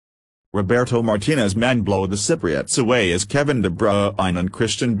Roberto Martinez's men blow the Cypriots away as Kevin De Bruyne and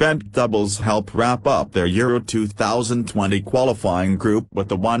Christian Benteke doubles help wrap up their Euro 2020 qualifying group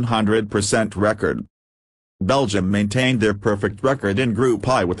with a 100% record. Belgium maintained their perfect record in Group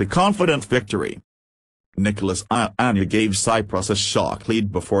I with a confident victory. Nicholas Ioannou gave Cyprus a shock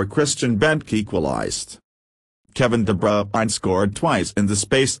lead before Christian Benteke equalized. Kevin De Bruyne scored twice in the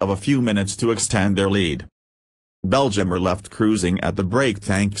space of a few minutes to extend their lead. Belgium were left cruising at the break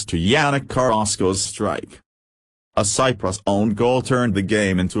thanks to Yannick Carrasco's strike. A Cyprus own goal turned the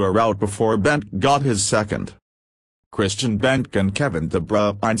game into a rout before Benteke got his second. Christian Benteke and Kevin De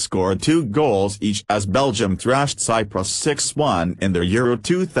Bruyne scored 2 goals each as Belgium thrashed Cyprus 6-1 in their Euro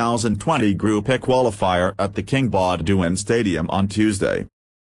 2020 Group A qualifier at the King Baudouin Stadium on Tuesday.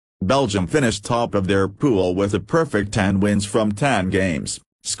 Belgium finished top of their pool with a perfect 10 wins from 10 games,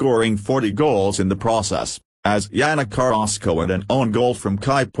 scoring 40 goals in the process, as Yannick Carrasco and an own goal from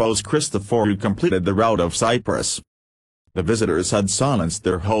Kypros Christoforou completed the rout of Cyprus. The visitors had silenced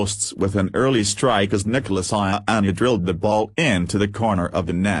their hosts with an early strike as Nicholas Ioannou drilled the ball into the corner of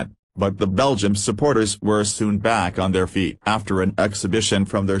the net, but the Belgium supporters were soon back on their feet after an exhibition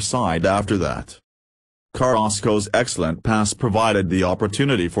from their side after that. Carrasco's excellent pass provided the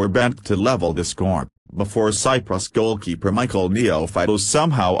opportunity for Benteke to level the score, before Cyprus goalkeeper Michael Neofytos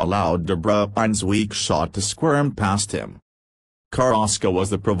somehow allowed De Bruyne's weak shot to squirm past him. Carrasco was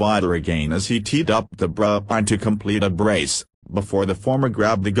the provider again as he teed up De Bruyne to complete a brace, before the former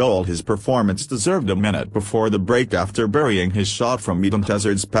grabbed the goal. His performance deserved a minute before the break after burying his shot from Eden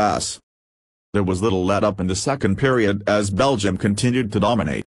Hazard's pass. There was little let up in the second period as Belgium continued to dominate.